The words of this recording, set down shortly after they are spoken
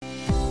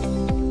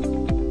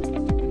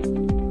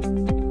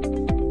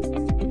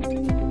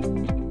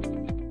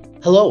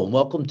Hello and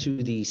welcome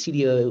to the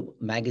CDO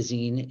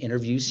Magazine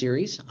interview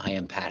series. I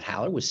am Pat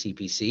Haller with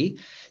CPC.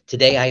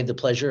 Today I have the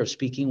pleasure of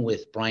speaking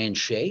with Brian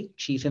Shea,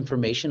 Chief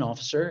Information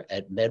Officer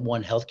at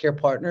MedOne Healthcare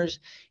Partners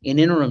and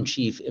Interim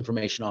Chief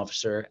Information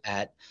Officer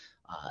at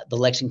the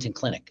Lexington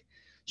Clinic.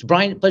 So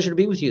Brian, pleasure to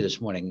be with you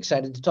this morning.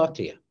 Excited to talk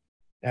to you.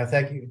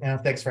 Thank you.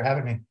 Thanks for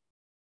having me.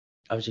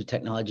 Obviously,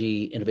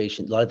 technology,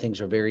 innovation, a lot of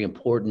things are very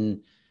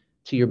important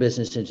to your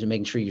business and to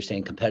making sure you're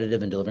staying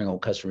competitive and delivering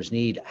what customers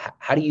need.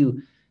 How do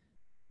you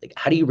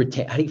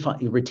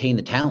retain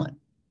the talent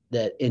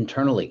that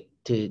internally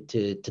to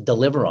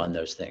deliver on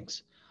those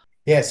things?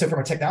 Yeah. So from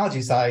a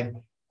technology side,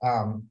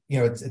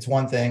 it's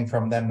one thing.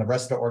 From then the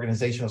rest of the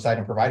organizational side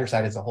and provider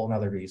side is a whole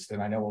nother beast.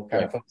 And I know we'll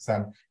kind of focus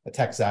on the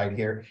tech side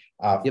here.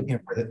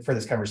 For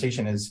this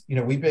conversation is,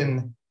 we've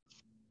been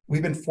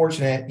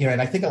fortunate,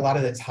 and I think a lot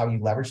of that's how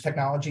you leverage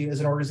technology as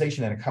an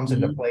organization, and it comes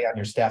into play on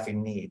your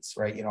staffing needs,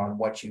 right? On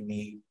what you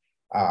need.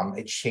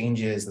 It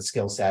changes the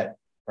skill set,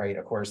 right?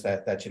 Of course,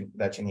 that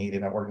you need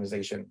in an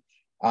organization.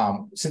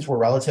 Since we're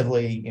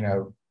relatively,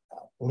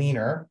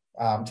 leaner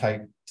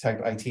type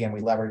IT, and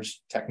we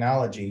leverage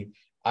technology,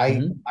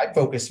 I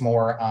focus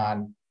more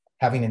on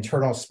having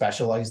internal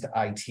specialized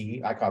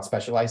IT. I call it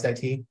specialized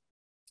IT,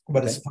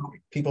 but it's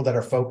people that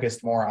are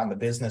focused more on the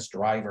business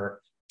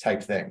driver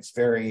type things,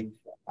 very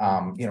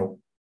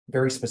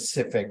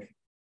specific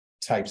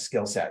type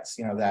skill sets,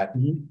 that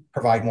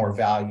provide more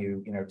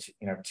value,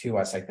 to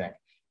us.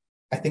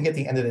 I think at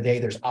the end of the day,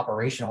 there's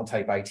operational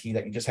type IT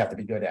that you just have to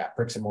be good at,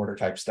 bricks and mortar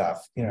type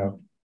stuff,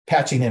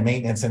 patching and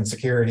maintenance and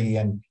security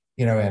and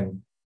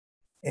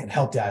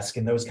help desk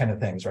and those kind of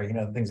things, right?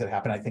 The things that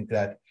happen. I think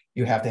that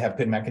you have to have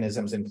good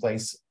mechanisms in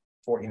place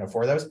for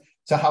those.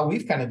 So how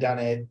we've kind of done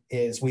it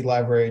is we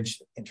leverage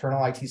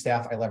internal IT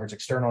staff. I leverage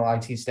external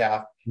IT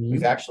staff.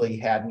 We've actually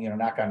had,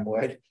 knock on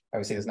wood, I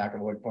would say this knock on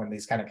wood, one of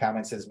these kind of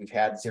comments is we've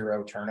had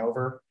zero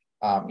turnover.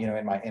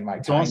 In my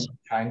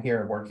time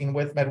here working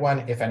with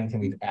MedOne. If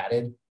anything, we've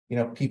added,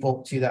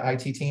 people to the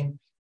IT team.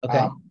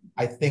 Okay.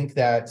 I think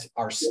that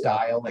our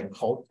style and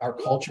our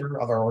culture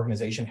of our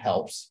organization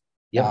helps,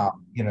 in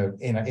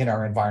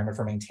our environment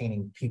for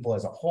maintaining people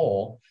as a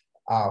whole.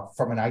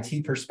 From an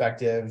IT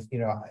perspective,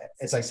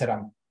 as I said,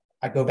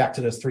 I go back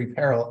to those three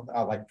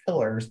parallel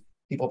pillars: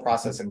 people,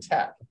 process, and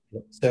tech.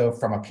 So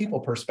from a people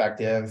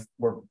perspective,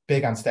 we're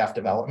big on staff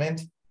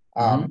development.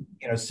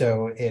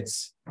 So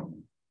it's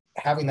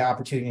having the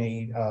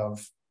opportunity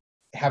of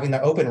having the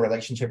open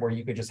relationship where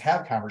you could just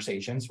have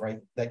conversations, right?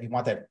 That you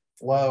want that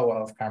flow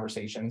of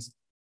conversations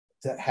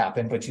to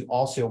happen, but you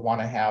also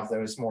want to have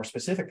those more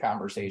specific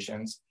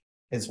conversations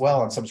as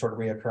well, and some sort of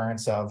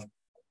reoccurrence of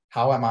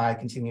how am I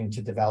continuing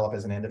to develop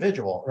as an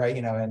individual, right?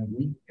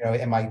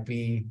 It might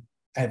be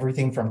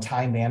everything from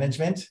time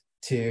management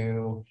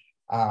to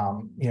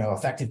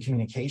effective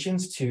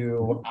communications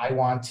to I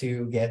want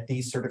to get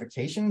these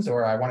certifications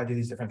or I want to do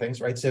these different things,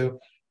 right? So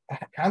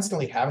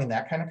constantly having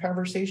that kind of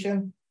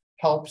conversation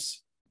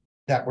helps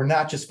that we're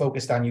not just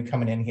focused on you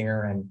coming in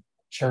here and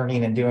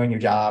churning and doing your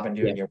job and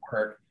doing your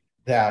work,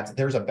 that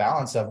there's a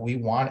balance of we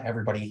want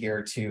everybody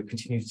here to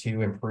continue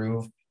to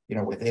improve,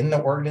 within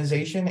the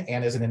organization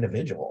and as an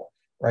individual,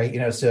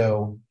 right?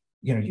 So,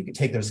 you can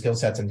take those skill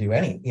sets and do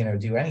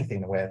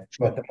anything with,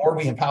 but the more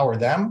we empower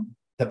them,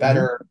 the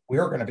better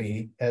we're going to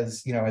be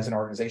as an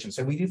organization.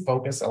 So we do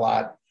focus a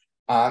lot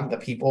on the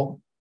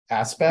people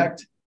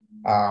aspect.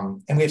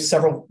 And we have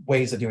several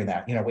ways of doing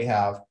that. We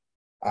have,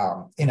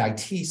 in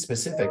IT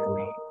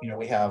specifically,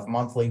 we have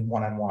monthly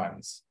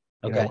one-on-ones,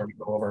 where we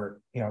go over,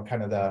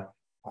 kind of the,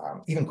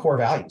 even core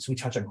values. We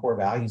touch on core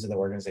values of the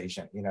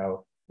organization.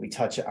 We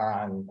touch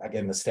on,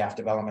 again, the staff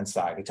development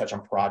side. We touch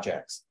on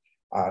projects.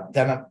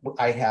 Then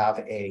I have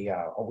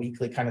a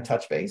weekly kind of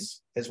touch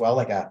base as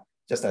well,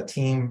 just a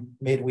team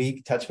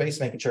midweek touch base,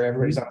 making sure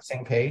everybody's on the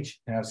same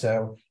page.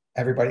 So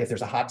everybody, if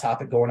there's a hot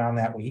topic going on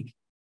that week,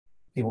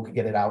 people could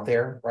get it out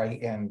there, right?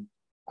 And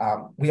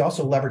we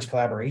also leverage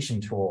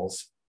collaboration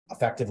tools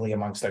effectively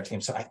amongst our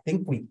team. So I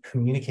think we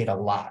communicate a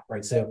lot,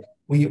 right? So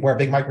we're a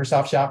big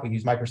Microsoft shop. We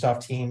use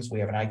Microsoft Teams. We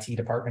have an IT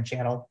department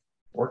channel.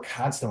 We're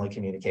constantly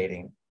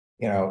communicating,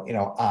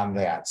 on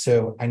that.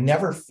 So I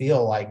never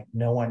feel like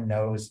no one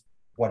knows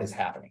what is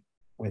happening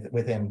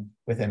within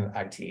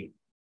IT.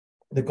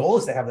 The goal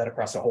is to have that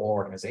across the whole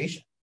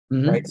organization.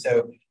 Right.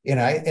 So,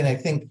 I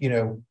think,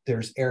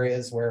 there's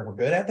areas where we're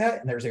good at that,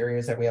 and there's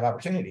areas that we have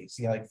opportunities,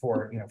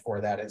 for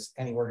that, as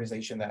any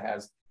organization that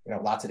has,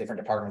 lots of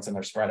different departments and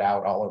they're spread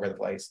out all over the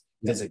place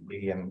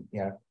physically. And,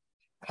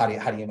 how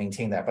do you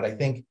maintain that? But I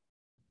think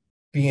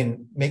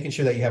making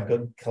sure that you have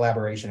good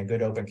collaboration and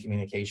good open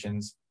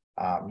communications,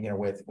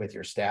 with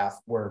your staff.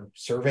 We're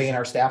surveying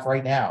our staff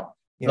right now,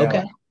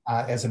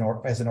 as an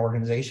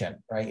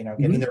organization, right?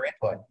 Getting their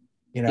input,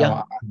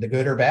 the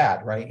good or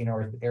bad, right?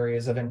 Or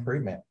areas of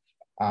improvement.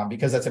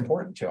 Because that's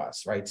important to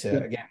us, right?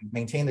 To again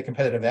maintain the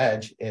competitive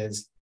edge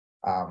is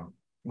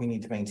we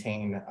need to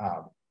maintain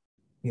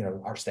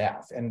our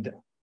staff, and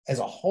as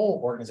a whole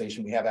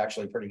organization we have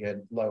actually pretty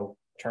good low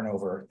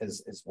turnover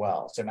as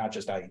well. So not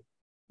just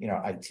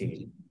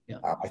IT. Yeah.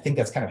 I think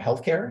that's kind of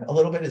healthcare a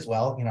little bit as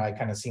well. I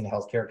kind of seen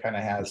healthcare kind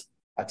of has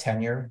a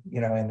tenure,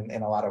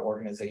 in a lot of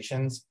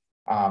organizations,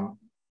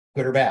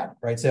 good or bad,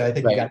 right? So I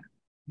think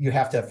you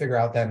have to figure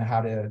out then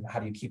how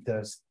do you keep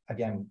those,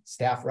 again,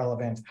 staff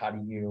relevant? How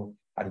do you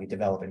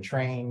develop and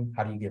train?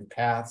 How do you give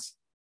paths?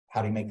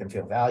 How do you make them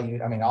feel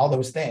valued? I mean, all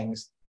those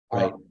things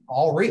are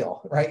all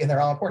real, right? And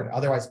they're all important.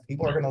 Otherwise,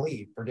 people are going to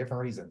leave for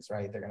different reasons,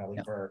 right? They're going to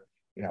leave for,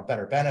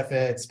 better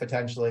benefits,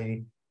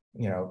 potentially,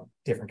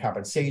 different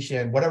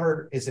compensation,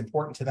 whatever is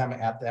important to them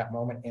at that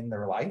moment in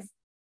their life,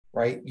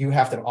 right? You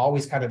have to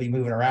always kind of be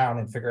moving around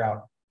and figure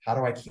out, how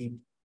do I keep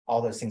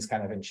all those things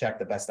kind of in check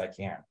the best I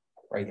can,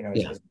 right?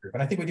 As a group.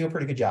 And I think we do a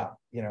pretty good job,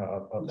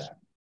 of that.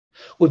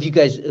 Well, have you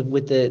guys,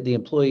 with the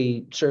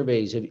employee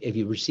surveys, have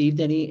you received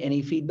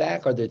any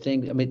feedback? Are there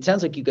things, I mean, it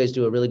sounds like you guys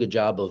do a really good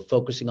job of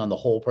focusing on the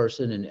whole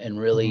person and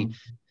really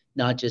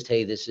not just,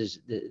 hey, this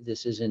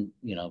isn't,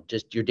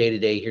 just your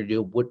day-to-day here to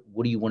do,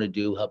 what do you want to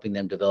do, helping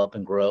them develop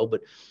and grow.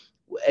 But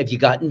have you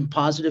gotten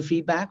positive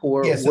feedback,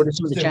 or what are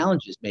some of the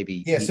challenges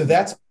maybe? So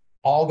that's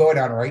all going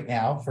on right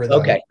now for the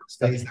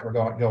days that we're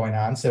going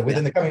on. So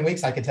within the coming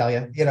weeks, I can tell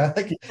you,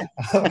 like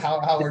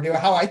how we're doing,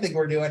 how I think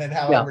we're doing, and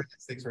how everyone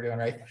thinks we're doing,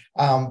 right?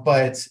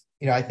 But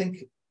I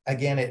think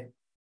again,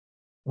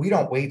 we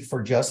don't wait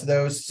for just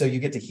those. So you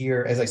get to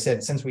hear, as I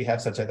said, since we have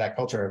such that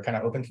culture of kind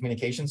of open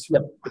communications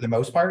for the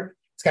most part,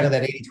 it's kind of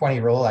that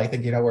 80-20 rule. I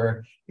think,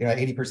 we're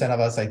 80% of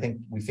us, I think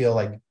we feel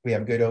like we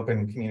have good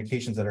open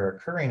communications that are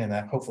occurring, and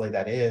that hopefully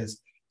that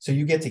is. So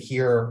you get to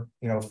hear,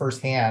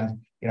 firsthand,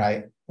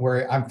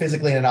 where I'm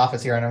physically in an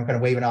office here and I'm kind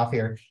of waving off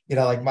here,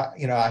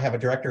 I have a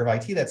director of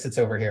IT that sits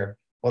over here.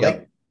 Well,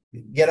 they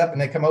get up and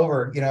they come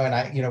over,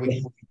 and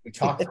we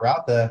talk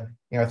throughout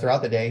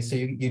the day. So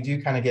you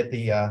do kind of get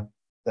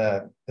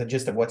the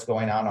gist of what's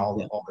going on all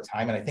the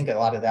time. And I think a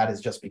lot of that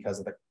is just because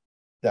of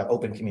the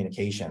open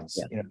communications,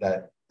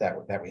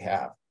 that we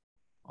have.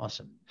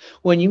 Awesome.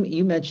 When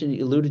you mentioned,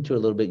 you alluded to it a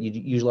little bit, you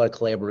use a lot of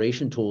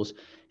collaboration tools.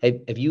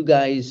 Have you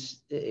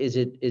guys, is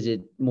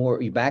it more,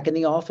 are you back in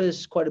the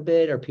office quite a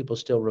bit? Are people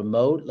still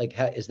remote? Like,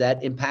 how is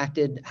that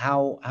impacted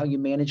how you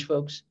manage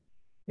folks?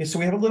 Yeah, so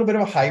we have a little bit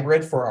of a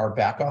hybrid for our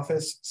back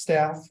office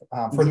staff.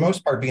 For the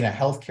most part, being a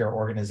healthcare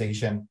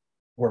organization,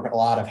 we're a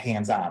lot of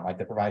hands-on, like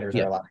the providers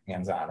are a lot of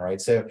hands-on, right?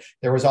 So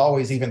there was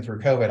always, even through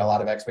COVID, a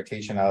lot of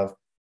expectation of,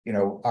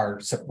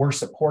 we're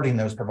supporting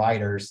those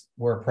providers,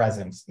 we're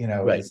present,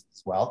 as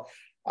well.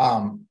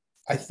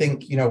 I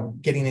think,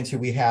 getting into,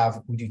 we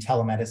do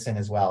telemedicine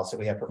as well. So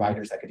we have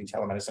providers that could do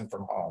telemedicine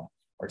from home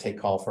or take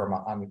call from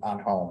on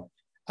home.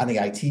 On the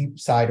IT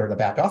side or the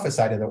back office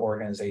side of the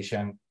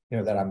organization,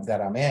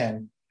 that I'm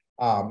in,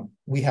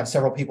 we have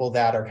several people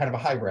that are kind of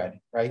a hybrid,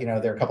 right?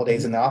 They're a couple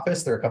days in the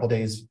office, they're a couple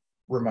days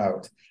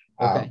remote.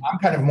 I'm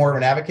kind of more of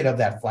an advocate of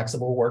that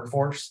flexible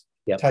workforce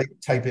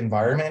type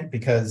environment,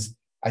 because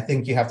I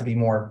think you have to be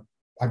more,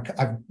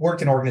 I've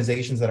worked in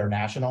organizations that are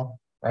national,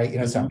 right?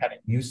 So I'm kind of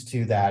used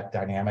to that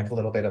dynamic a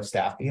little bit of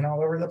staff being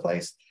all over the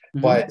place,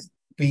 but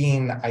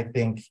being, I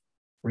think,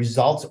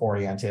 results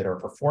oriented or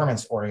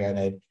performance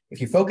oriented, if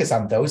you focus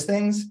on those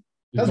things,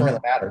 it doesn't really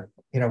matter,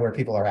 where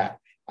people are at.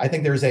 I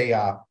think there's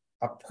a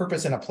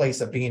purpose and a place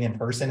of being in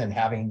person and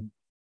having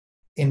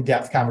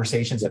in-depth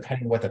conversations,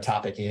 depending what the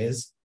topic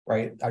is,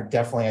 right? Are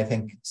definitely, I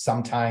think,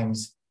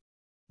 sometimes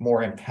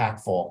more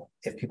impactful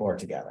if people are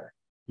together.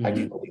 I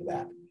do believe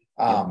that.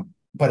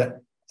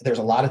 But there's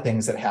a lot of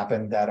things that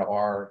happen that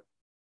are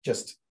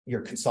just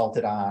you're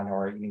consulted on,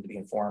 or you need to be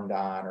informed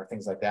on, or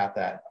things like that,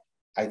 that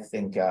I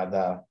think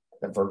the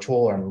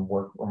virtual and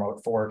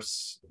remote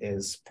force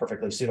is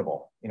perfectly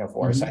suitable,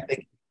 for us.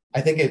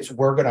 I think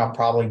we're going to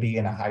probably be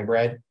in a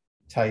hybrid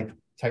type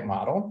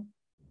model,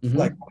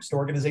 like most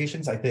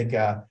organizations. I think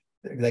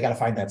they got to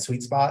find that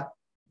sweet spot,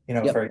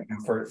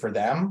 for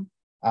them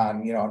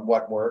on, on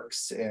what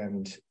works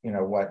and,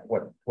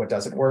 what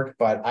doesn't work.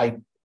 But I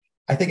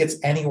think it's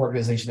any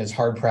organization is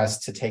hard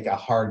pressed to take a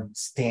hard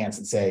stance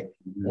and say,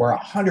 we're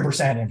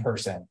 100% in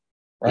person,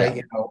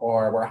 right?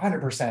 Or we're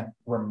 100%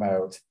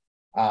 remote.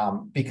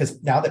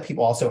 Because now that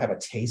people also have a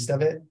taste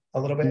of it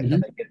a little bit,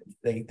 and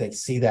they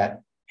see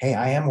that, hey,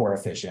 I am more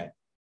efficient,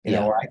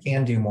 or I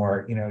can do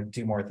more,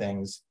 do more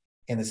things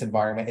in this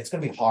environment. It's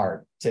going to be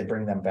hard to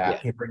bring them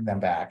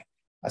back,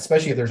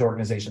 especially if there's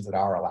organizations that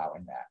are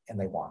allowing that and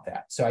they want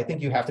that. So I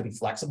think you have to be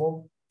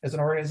flexible as an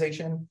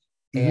organization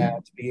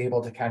and to be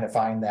able to kind of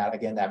find that,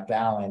 again, that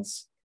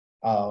balance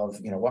of,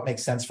 what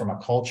makes sense from a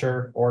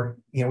culture or,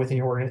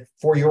 within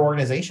for your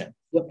organization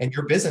and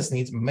your business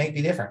needs may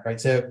be different, right?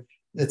 So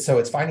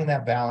it's finding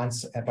that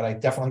balance, but I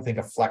definitely think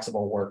a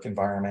flexible work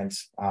environment,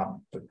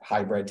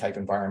 hybrid type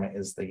environment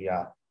is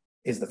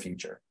the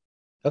future.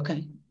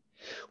 Okay.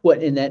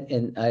 What in that,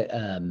 and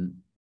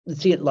I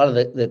see a lot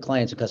of the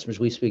clients and customers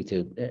we speak to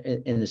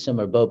in the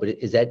similar boat, but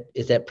is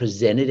that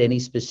presented any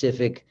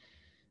specific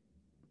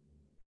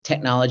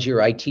technology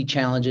or IT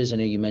challenges? I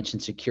know you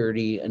mentioned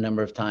security a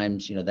number of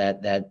times.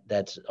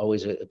 That's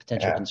always a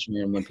potential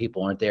concern when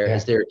people aren't there.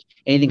 Is there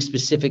anything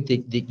specific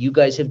that you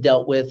guys have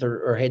dealt with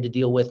or had to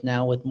deal with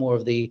now with more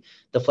of the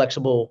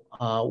flexible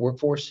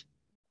workforce?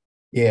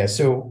 Yeah,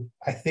 so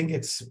I think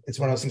it's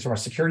one of those things from a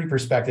security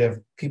perspective.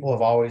 People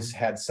have always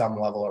had some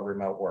level of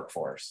remote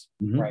workforce,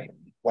 right?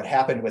 What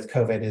happened with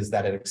COVID is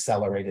that it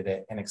accelerated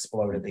it and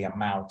exploded the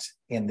amount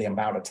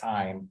of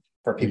time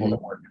for people to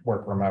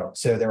work remote.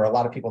 So there were a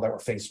lot of people that were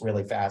faced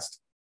really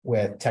fast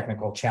with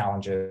technical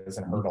challenges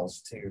and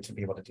hurdles to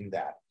be able to do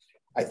that.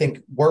 I think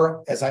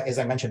as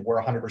I mentioned,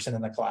 we're 100%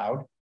 in the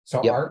cloud.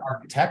 So our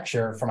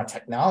architecture from a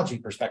technology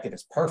perspective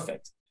is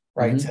perfect,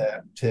 right?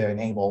 To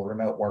enable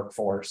remote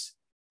workforce.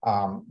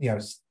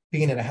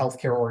 Being in a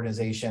healthcare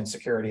organization,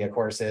 security, of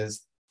course,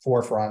 is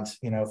forefront,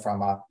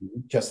 from a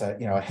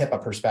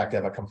HIPAA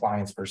perspective, a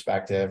compliance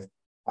perspective,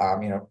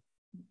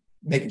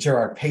 making sure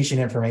our patient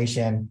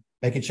information,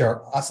 making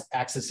sure us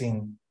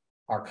accessing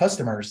our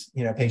customers,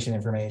 patient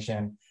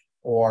information,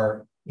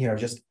 or,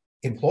 just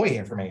employee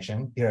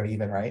information,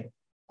 even, right?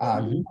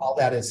 All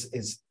that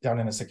is done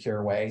in a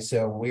secure way.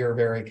 So we are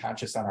very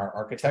conscious on our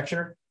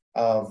architecture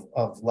of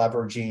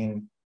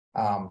leveraging,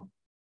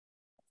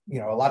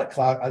 a lot of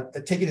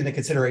cloud, taking into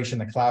consideration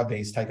the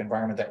cloud-based type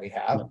environment that we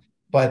have,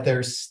 but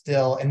there's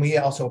still, and we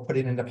also put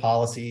it into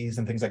policies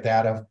and things like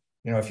that of,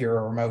 if you're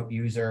a remote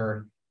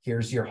user,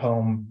 here's your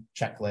home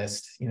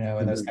checklist,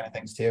 and those kind of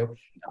things too.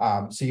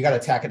 So you got to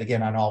attack it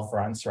again on all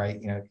fronts, right?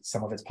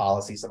 Some of it's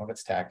policy, some of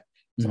it's tech,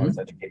 some of it's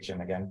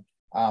education again.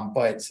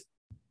 But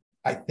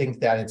I think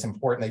that it's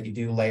important that you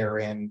do layer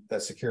in the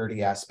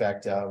security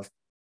aspect of,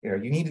 you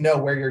need to know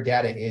where your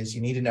data is.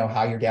 You need to know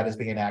how your data is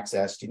being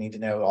accessed. You need to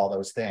know all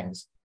those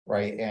things,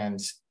 right? And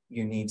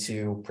you need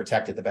to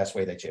protect it the best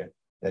way that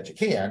you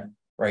can,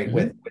 right?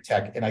 With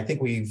tech. And I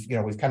think we've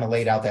kind of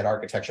laid out that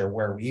architecture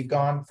where we've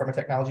gone from a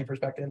technology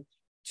perspective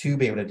to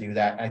be able to do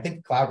that. And I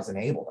think cloud has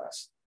enabled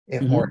us,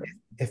 if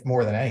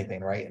more than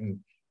anything, right? And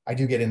I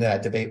do get into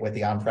that debate with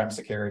the on-prem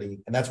security,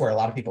 and that's where a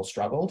lot of people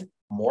struggled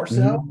more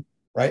so,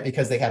 right?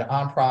 Because they had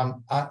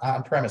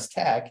on-premise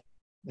tech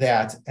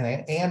that,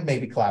 and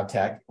maybe cloud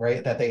tech,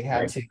 right? That they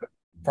had to,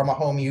 from a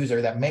home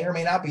user that may or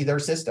may not be their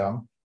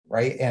system,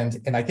 right?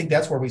 And I think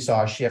that's where we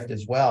saw a shift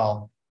as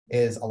well,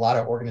 is a lot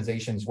of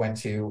organizations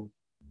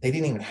they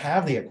didn't even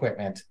have the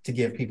equipment to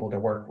give people to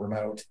work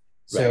remote.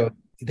 So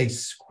they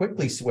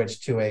quickly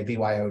switched to a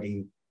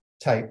BYOD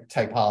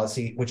type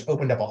policy, which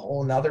opened up a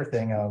whole nother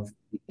thing of,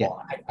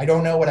 well, I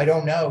don't know what I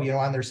don't know,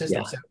 on their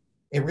system. So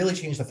it really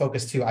changed the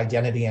focus to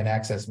identity and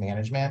access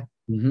management.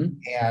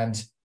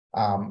 And,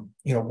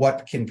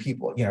 what can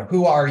people,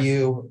 who are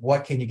you?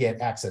 What can you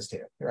get access to,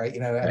 right?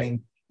 I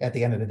mean, at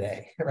the end of the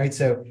day, right?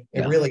 So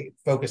it really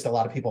focused a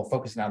lot of people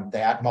focusing on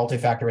that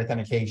multi-factor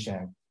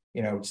authentication,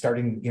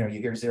 starting, you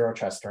hear zero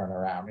trust thrown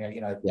around,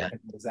 what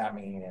does that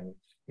mean? And,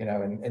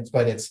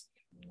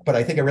 but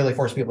I think it really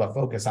forced people to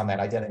focus on that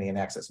identity and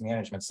access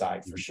management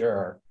side for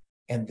sure.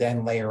 And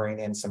then layering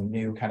in some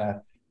new kind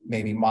of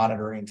maybe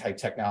monitoring type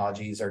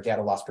technologies or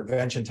data loss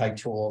prevention type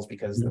tools,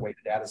 because the way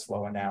the data is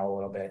flowing now a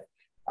little bit.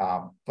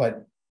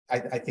 But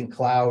I think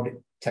cloud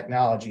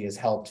technology has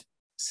helped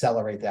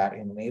accelerate that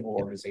and enable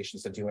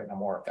organizations to do it in a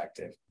more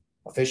effective,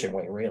 efficient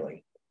way,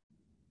 really.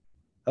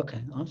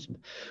 Okay, awesome.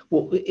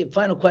 Well,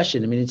 final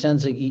question. I mean, it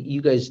sounds like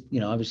you guys,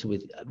 obviously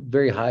with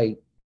very high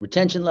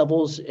retention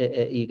levels,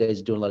 you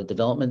guys do a lot of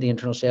development, the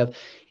internal staff.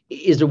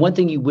 Is there one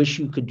thing you wish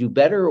you could do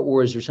better,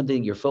 or is there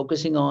something you're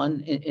focusing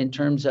on in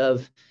terms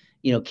of,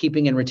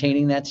 keeping and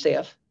retaining that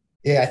staff?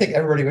 Yeah, I think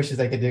everybody wishes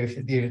they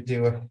could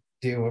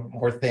do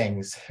more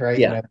things, right?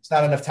 It's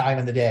not enough time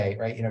in the day,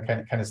 right?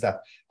 Kind of stuff.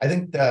 I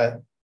think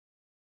the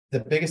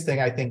biggest thing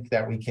I think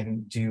that we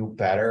can do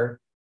better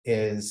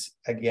is,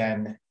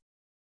 again,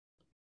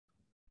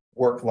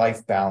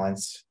 work-life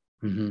balance,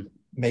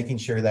 making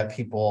sure that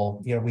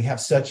people, we have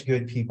such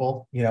good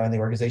people, in the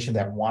organization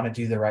that want to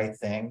do the right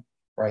thing,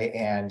 right?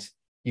 And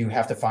you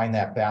have to find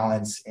that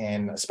balance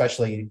in,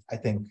 especially, I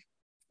think,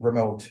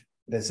 remote.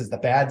 This is the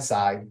bad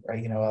side,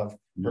 right? Of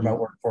remote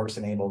workforce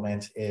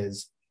enablement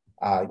is,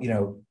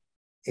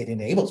 it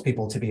enables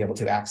people to be able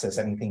to access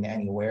anything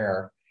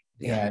anywhere.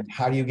 And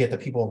how do you get the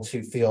people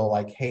to feel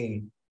like,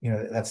 hey,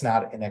 that's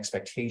not an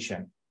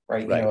expectation,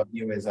 right? Of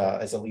you as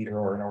a leader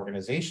or an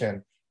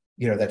organization,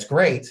 that's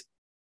great.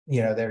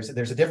 There's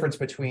a difference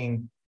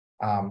between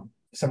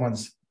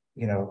someone's,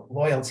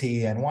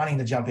 loyalty and wanting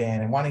to jump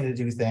in and wanting to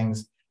do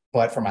things.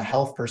 But from a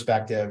health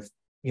perspective,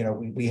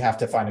 we have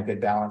to find a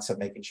good balance of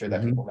making sure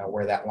that people know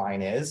where that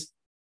line is,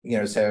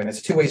 so, and it's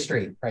a two-way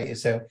street, right?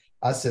 So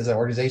us as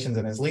organizations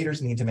and as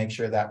leaders need to make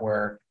sure that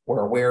we're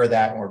aware of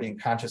that and we're being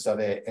conscious of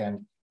it,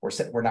 and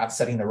we're not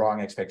setting the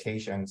wrong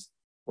expectations,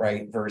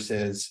 right?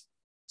 Versus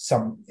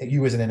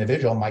you as an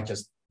individual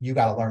you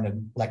got to learn to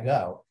let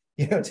go,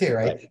 too,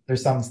 right?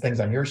 There's some things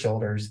on your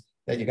shoulders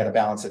that you got to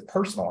balance it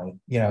personally,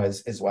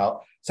 as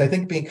well. So I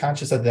think being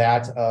conscious of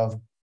that,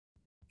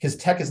 because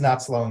tech is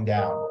not slowing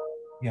down,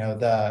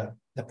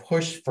 the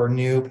push for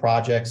new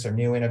projects or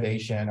new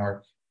innovation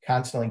or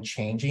constantly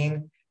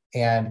changing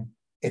and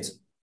it's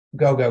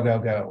go, go, go,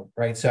 go,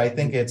 right? So I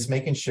think it's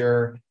making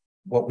sure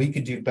what we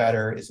could do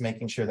better is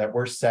making sure that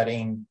we're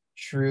setting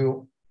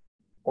true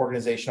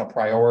organizational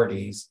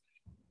priorities,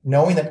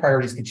 knowing that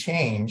priorities could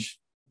change,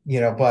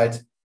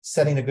 but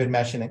setting a good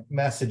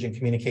message and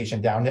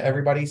communication down to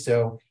everybody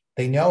so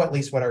they know at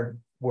least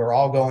we're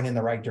all going in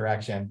the right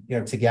direction,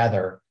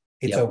 together.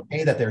 It's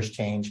okay that there's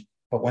change,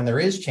 but when there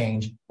is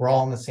change, we're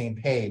all on the same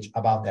page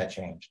about that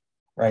change,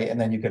 right?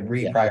 And then you can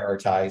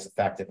reprioritize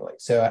effectively.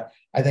 So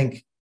I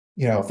think,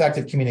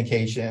 effective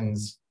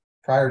communications,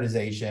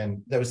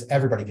 prioritization,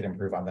 everybody can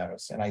improve on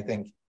those. And I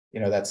think,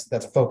 that's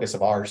a focus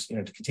of ours,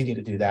 to continue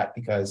to do that,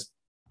 because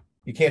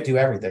you can't do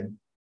everything,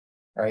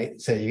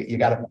 right? So you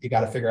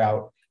gotta figure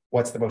out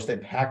what's the most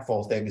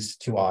impactful things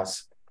to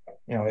us,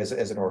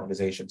 as an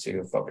organization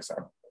to focus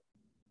on.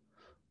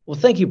 Well,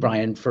 thank you,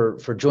 Brian,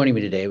 for joining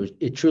me today.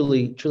 It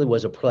truly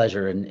was a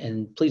pleasure.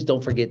 And please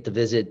don't forget to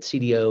visit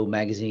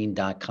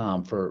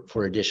cdomagazine.com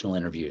for additional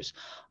interviews.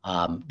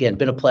 Again,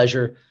 been a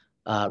pleasure.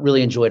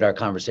 Really enjoyed our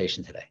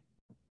conversation today.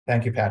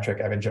 Thank you,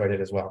 Patrick. I've enjoyed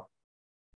it as well.